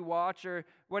shows you watch or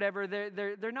whatever,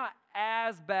 they're not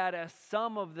as bad as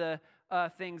some of the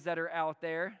things that are out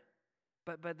there.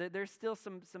 But there's still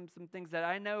some things that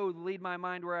I know lead my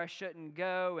mind where I shouldn't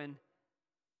go. And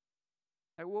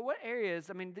well, what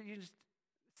areas? I mean, you just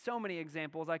so many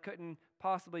examples. I couldn't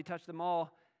possibly touch them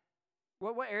all.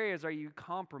 What areas are you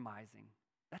compromising?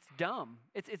 That's dumb.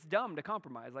 It's dumb to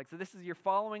compromise. So this is, you're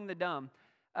following the dumb.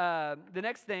 The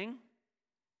next thing,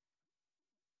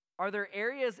 are there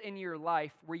areas in your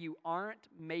life where you aren't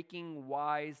making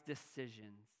wise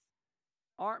decisions?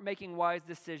 Aren't making wise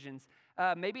decisions.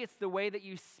 Maybe it's the way that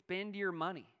you spend your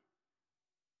money.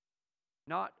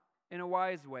 Not in a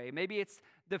wise way. Maybe it's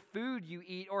the food you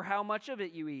eat or how much of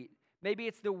it you eat. Maybe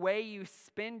it's the way you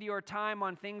spend your time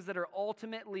on things that are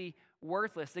ultimately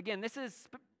worthless. Again, this is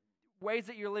ways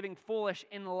that you're living foolish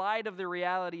in light of the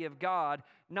reality of God,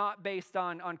 not based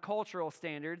on cultural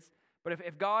standards. But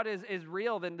if God is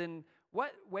real, then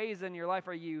what ways in your life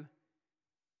are you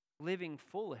living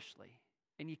foolishly?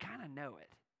 And you kind of know it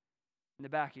in the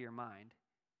back of your mind.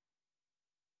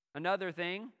 Another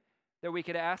thing that we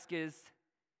could ask is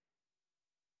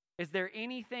there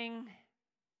anything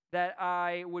that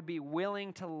I would be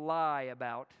willing to lie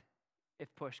about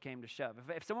if push came to shove?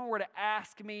 If someone were to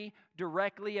ask me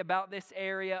directly about this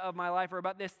area of my life or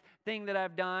about this thing that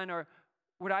I've done, or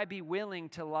would I be willing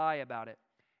to lie about it?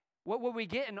 What we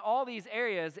get in all these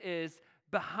areas is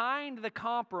behind the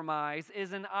compromise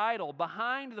is an idol.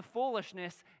 Behind the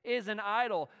foolishness is an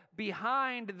idol.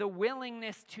 Behind the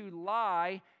willingness to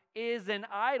lie is an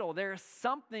idol. There's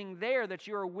something there that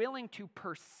you are willing to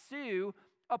pursue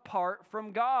apart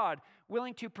from God,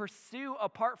 willing to pursue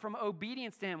apart from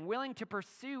obedience to Him, willing to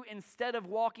pursue instead of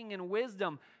walking in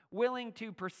wisdom, willing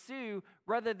to pursue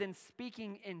rather than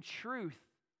speaking in truth.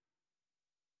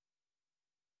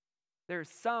 There's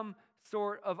some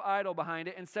sort of idol behind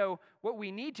it. And so what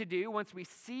we need to do once we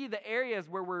see the areas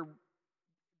where we're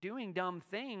doing dumb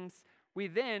things, we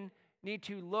then need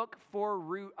to look for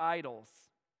root idols.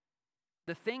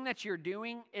 The thing that you're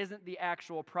doing isn't the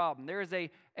actual problem. There is a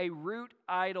root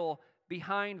idol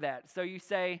behind that. So you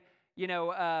say,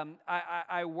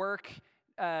 I work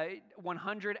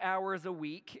 100 hours a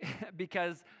week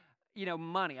because,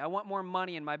 money. I want more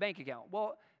money in my bank account.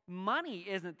 Well, money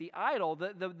isn't the idol.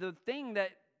 The thing that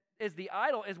is the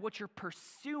idol is what you're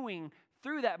pursuing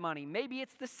through that money. Maybe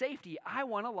it's the safety. I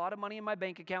want a lot of money in my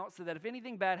bank account so that if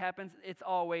anything bad happens, it's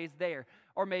always there.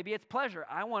 Or maybe it's pleasure.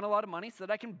 I want a lot of money so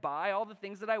that I can buy all the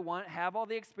things that I want, have all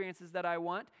the experiences that I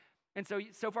want. And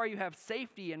so far you have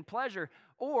safety and pleasure.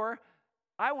 Or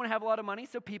I want to have a lot of money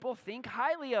so people think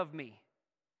highly of me.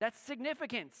 That's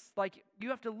significance. You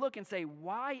have to look and say,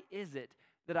 why is it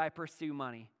that I pursue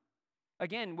money?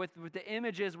 Again, with the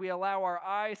images we allow our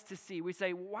eyes to see, we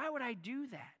say, why would I do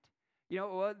that?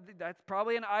 That's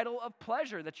probably an idol of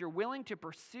pleasure, that you're willing to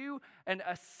pursue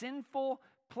a sinful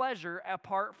pleasure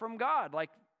apart from God.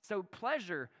 So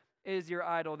pleasure is your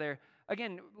idol there.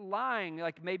 Again, lying,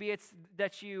 maybe it's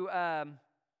that you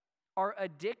are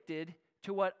addicted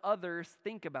to what others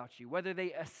think about you, whether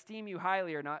they esteem you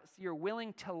highly or not. So you're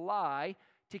willing to lie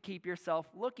to keep yourself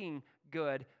looking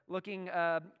good, looking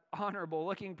honorable,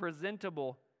 looking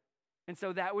presentable. And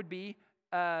so that would be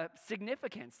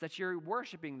significance that you're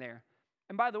worshiping there.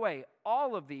 And by the way,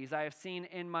 all of these I have seen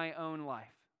in my own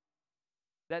life.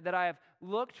 That I have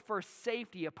looked for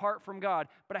safety apart from God,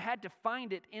 but I had to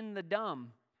find it in the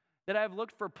dumb. That I have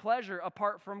looked for pleasure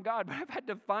apart from God, but I've had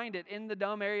to find it in the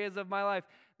dumb areas of my life.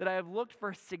 That I have looked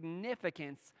for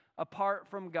significance apart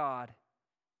from God.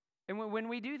 And when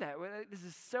we do that, this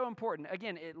is so important.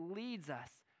 Again, it leads us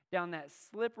down that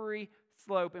slippery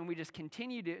slope, and we just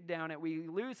continue down it. We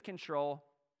lose control.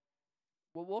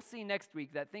 Well, we'll see next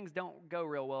week that things don't go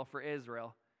real well for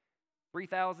Israel.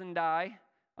 3,000 die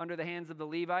under the hands of the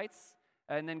Levites,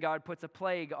 and then God puts a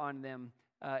plague on them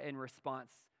in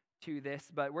response to this.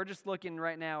 But we're just looking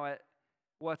right now at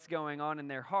what's going on in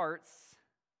their hearts.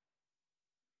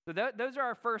 So those are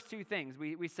our first two things.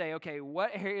 We say, okay,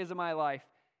 what areas of my life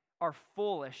are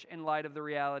foolish in light of the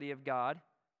reality of God?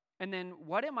 And then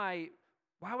why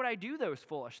would I do those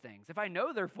foolish things? If I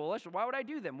know they're foolish, why would I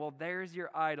do them? Well, there's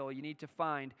your idol you need to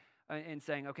find in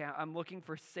saying, okay, I'm looking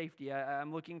for safety.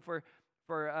 I'm looking for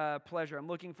pleasure. I'm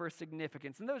looking for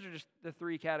significance. And those are just the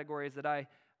three categories that I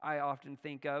often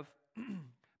think of.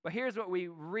 But here's what we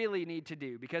really need to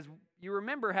do, because you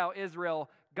remember how Israel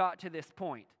got to this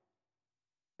point.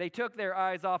 They took their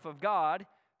eyes off of God,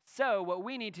 so what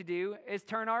we need to do is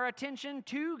turn our attention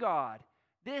to God.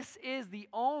 This is the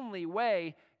only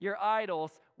way your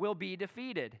idols will be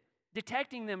defeated.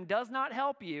 Detecting them does not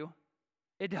help you.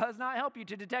 It does not help you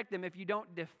to detect them if you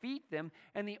don't defeat them.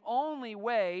 And the only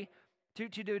way to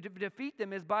defeat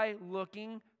them is by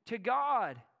looking to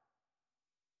God.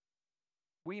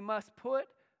 We must put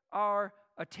our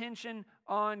attention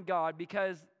on God,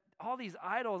 because all these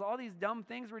idols, all these dumb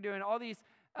things we're doing, all these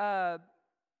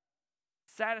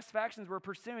satisfactions we're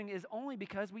pursuing is only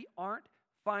because we aren't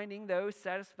finding those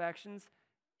satisfactions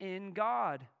in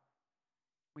God.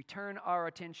 We turn our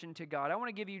attention to God. I want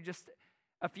to give you just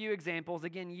a few examples,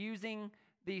 again, using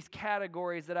these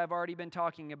categories that I've already been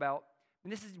talking about.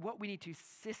 And this is what we need to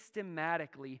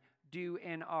systematically do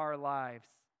in our lives.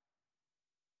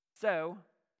 So,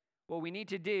 what we need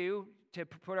to do to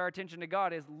put our attention to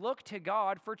God is look to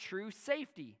God for true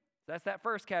safety. That's that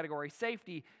first category,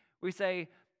 safety. We say,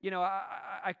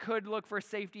 I could look for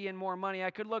safety in more money.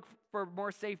 I could look for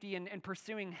more safety in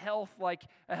pursuing health, like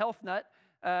a health nut.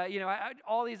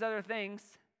 All these other things,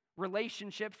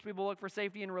 relationships. People look for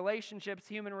safety in relationships,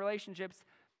 human relationships.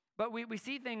 But we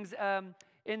see things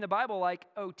in the Bible like,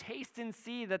 oh, taste and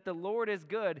see that the Lord is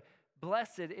good.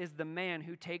 Blessed is the man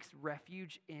who takes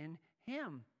refuge in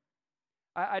him.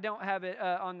 I don't have it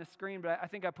on the screen, but I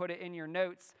think I put it in your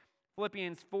notes.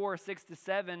 Philippians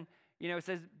 4:6-7, it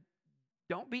says,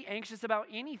 don't be anxious about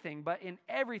anything, but in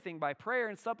everything by prayer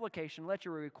and supplication, let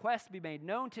your requests be made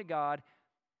known to God,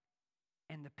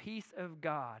 and the peace of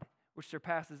God, which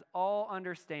surpasses all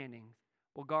understanding,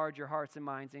 will guard your hearts and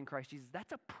minds in Christ Jesus.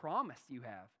 That's a promise you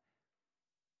have.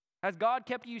 Has God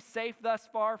kept you safe thus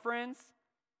far, friends?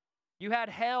 You had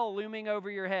hell looming over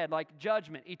your head, like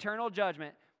judgment, eternal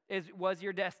judgment was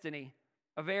your destiny,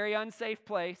 a very unsafe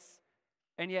place,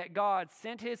 and yet God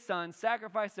sent his son,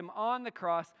 sacrificed him on the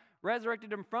cross,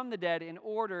 resurrected him from the dead in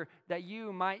order that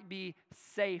you might be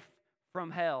safe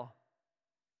from hell.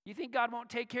 You think God won't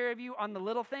take care of you on the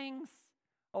little things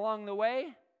along the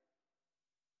way?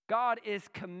 God is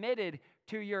committed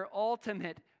to your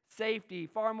ultimate safety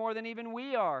far more than even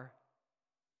we are.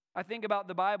 I think about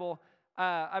the Bible.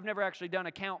 I've never actually done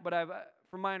a count, but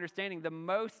from my understanding, the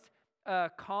most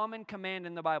common command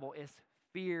in the Bible is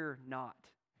fear not.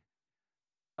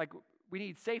 Like, we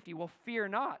need safety. Well, fear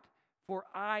not, for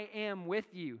I am with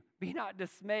you. Be not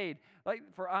dismayed,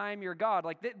 for I am your God.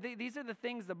 These are the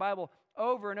things the Bible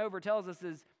over and over tells us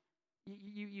is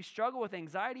you struggle with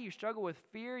anxiety, you struggle with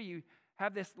fear, you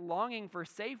have this longing for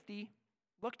safety.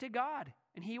 Look to God,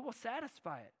 and he will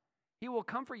satisfy it. He will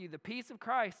comfort you. The peace of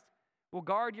Christ will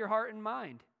guard your heart and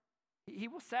mind. He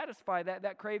will satisfy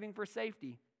that craving for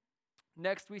safety.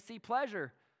 Next, we see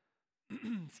pleasure.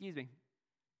 Excuse me.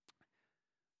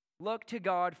 Look to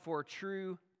God for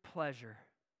true pleasure.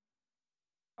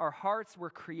 Our hearts were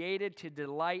created to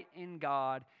delight in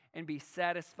God and be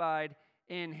satisfied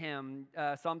in him.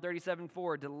 Psalm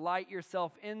 37:4, delight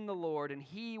yourself in the Lord, and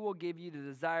he will give you the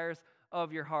desires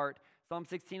of your heart. Psalm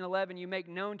 16:11, you make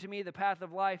known to me the path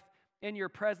of life. In your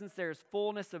presence there is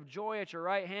fullness of joy. At your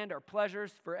right hand are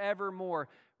pleasures forevermore.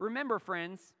 Remember,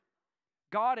 friends,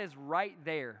 God is right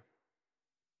there.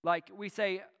 Like we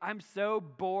say, I'm so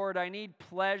bored, I need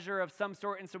pleasure of some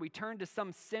sort, and so we turn to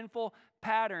some sinful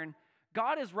pattern.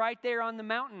 God is right there on the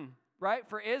mountain, right?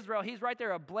 For Israel, he's right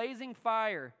there, a blazing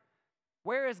fire.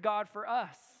 Where is God for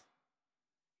us?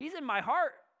 He's in my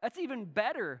heart. That's even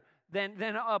better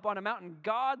than up on a mountain.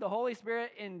 God, the Holy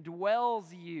Spirit, indwells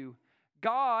you.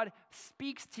 God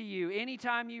speaks to you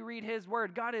anytime you read his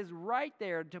word. God is right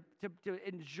there to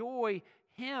enjoy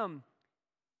him.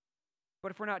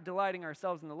 But if we're not delighting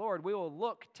ourselves in the Lord, we will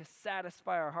look to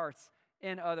satisfy our hearts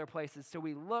in other places. So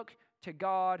we look to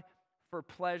God for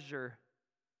pleasure.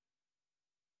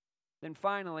 Then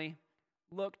finally,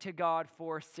 look to God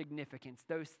for significance.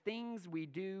 Those things we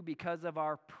do because of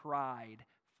our pride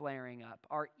flaring up,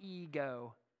 our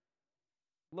ego.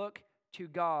 Look to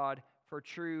God for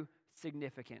true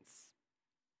significance.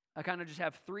 I kind of just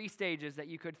have three stages that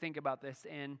you could think about this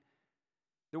in.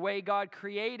 The way God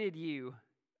created you.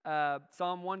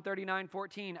 Psalm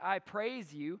 139:14, I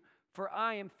praise you, for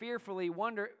I am fearfully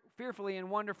and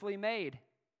wonderfully made.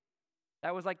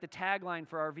 That was like the tagline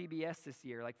for our VBS this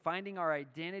year. Like finding our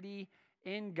identity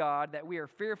in God, that we are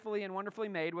fearfully and wonderfully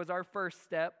made, was our first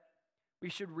step. We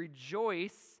should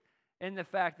rejoice in the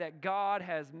fact that God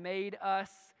has made us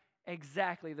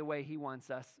exactly the way He wants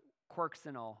us, quirks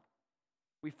and all.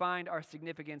 We find our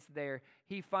significance there.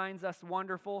 He finds us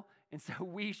wonderful, and so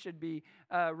we should be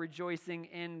rejoicing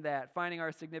in that, finding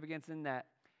our significance in that.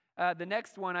 The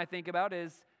next one I think about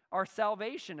is our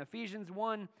salvation. Ephesians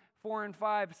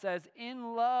 1:4-5 says,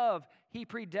 "In love, He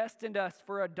predestined us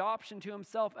for adoption to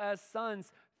Himself as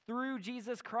sons through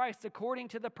Jesus Christ, according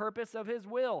to the purpose of His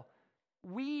will."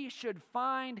 We should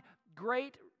find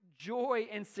great joy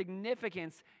and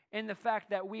significance in the fact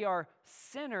that we are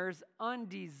sinners,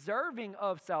 undeserving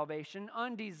of salvation,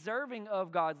 undeserving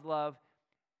of God's love,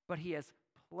 but He has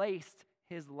placed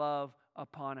His love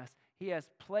upon us. He has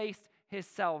placed His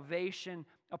salvation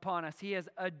upon us. He has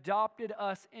adopted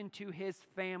us into His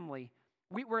family.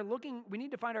 We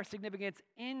need to find our significance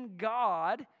in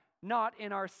God, not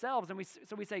in ourselves. And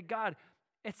so we say, God,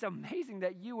 it's amazing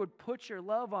that you would put your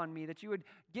love on me, that you would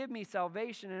give me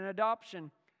salvation and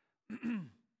adoption.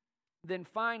 Then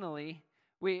finally,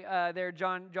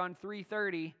 John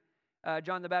 3:30,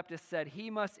 John the Baptist said, "He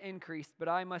must increase, but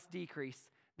I must decrease."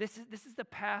 This is the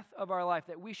path of our life,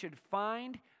 that we should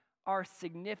find our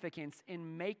significance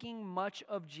in making much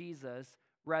of Jesus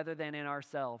rather than in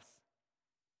ourselves.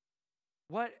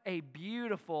 What a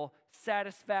beautiful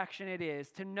satisfaction it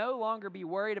is to no longer be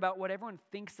worried about what everyone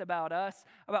thinks about us,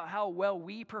 about how well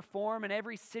we perform in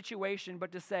every situation,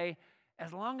 but to say,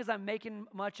 as long as I'm making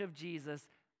much of Jesus,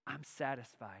 I'm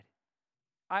satisfied.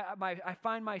 I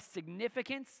find my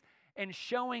significance in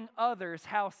showing others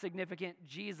how significant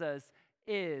Jesus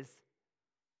is.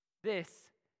 This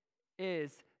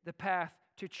is the path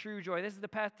to true joy. This is the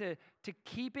path to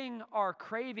keeping our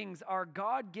cravings, our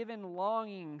God-given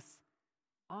longings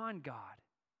on God,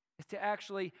 is to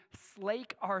actually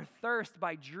slake our thirst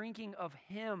by drinking of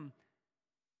Him,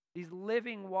 these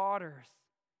living waters.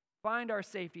 Find our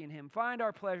safety in Him, find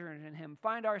our pleasure in Him,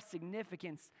 find our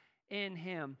significance in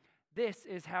Him. This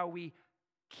is how we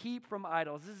keep from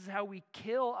idols. This is how we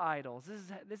kill idols.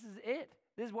 This is it.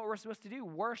 This is what we're supposed to do.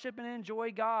 Worship and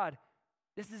enjoy God.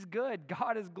 This is good.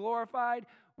 God is glorified.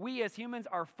 We as humans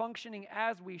are functioning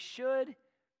as we should,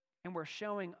 and we're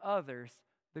showing others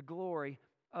the glory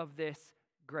of this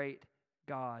great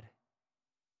God.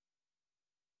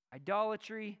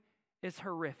 Idolatry is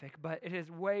horrific, but it is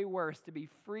way worse to be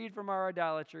freed from our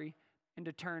idolatry and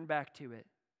to turn back to it.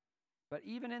 But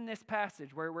even in this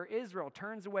passage where Israel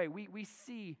turns away, we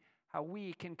see how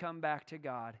we can come back to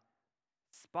God.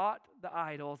 Spot the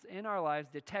idols in our lives,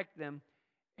 detect them,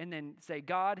 and then say,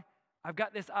 God, I've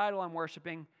got this idol I'm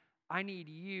worshiping. I need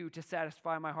you to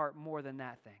satisfy my heart more than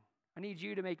that thing. I need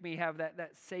you to make me have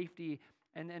that safety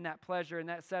and that pleasure and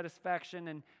that satisfaction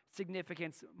and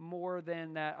significance more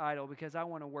than that idol, because I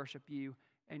want to worship you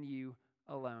and you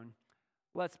alone.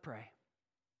 Let's pray.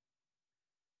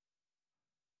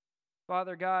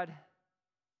 Father God,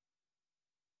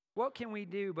 what can we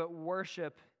do but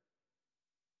worship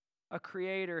a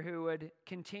Creator who would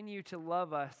continue to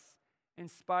love us in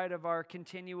spite of our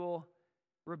continual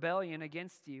rebellion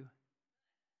against you?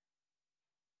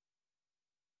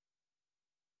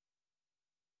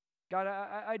 God,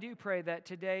 I do pray that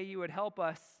today you would help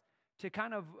us to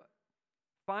kind of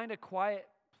find a quiet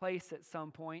place at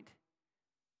some point.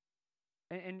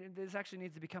 And this actually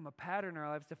needs to become a pattern in our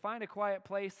lives, to find a quiet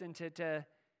place and to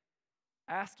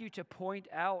ask you to point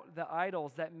out the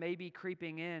idols that may be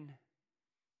creeping in.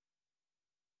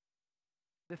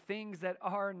 The things that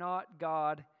are not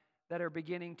God that are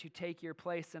beginning to take your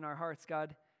place in our hearts.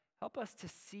 God, help us to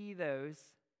see those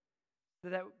so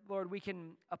that, Lord, we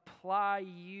can apply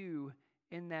you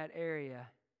in that area.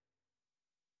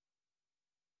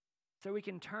 So we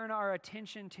can turn our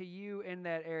attention to you in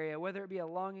that area, whether it be a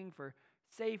longing for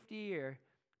safety or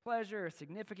pleasure or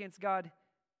significance. God,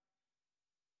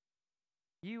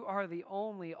 you are the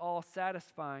only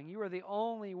all-satisfying. You are the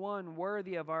only one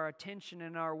worthy of our attention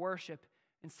and our worship.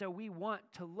 And so we want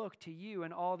to look to you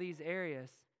in all these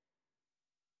areas.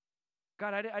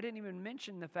 God, I didn't even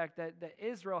mention the fact that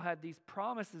Israel had these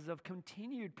promises of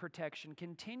continued protection,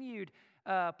 continued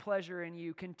pleasure in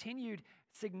you, continued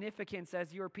significance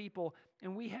as your people,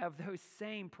 and we have those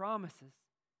same promises.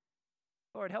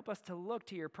 Lord, help us to look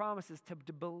to your promises,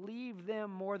 to believe them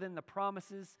more than the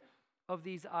promises of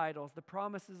these idols, the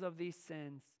promises of these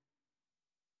sins.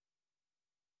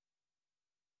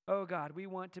 Oh God, we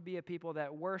want to be a people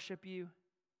that worship you,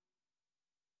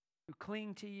 who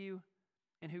cling to you,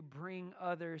 and who bring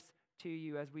others to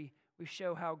you as we we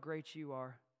show how great you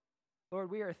are.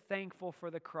 Lord, we are thankful for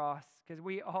the cross because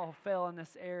we all fail in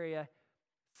this area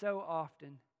so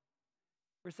often.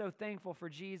 We're so thankful for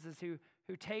Jesus who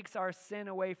takes our sin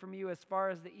away from you as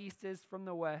far as the east is from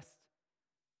the west.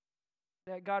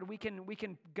 That God, we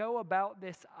can go about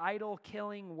this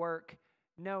idol-killing work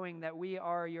knowing that we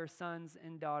are your sons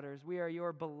and daughters. We are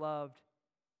your beloved.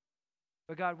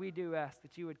 But God, we do ask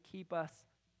that you would keep us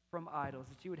from idols,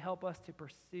 that you would help us to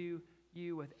pursue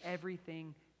you with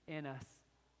everything in us.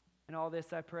 And all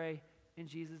this I pray in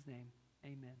Jesus' name,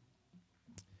 amen.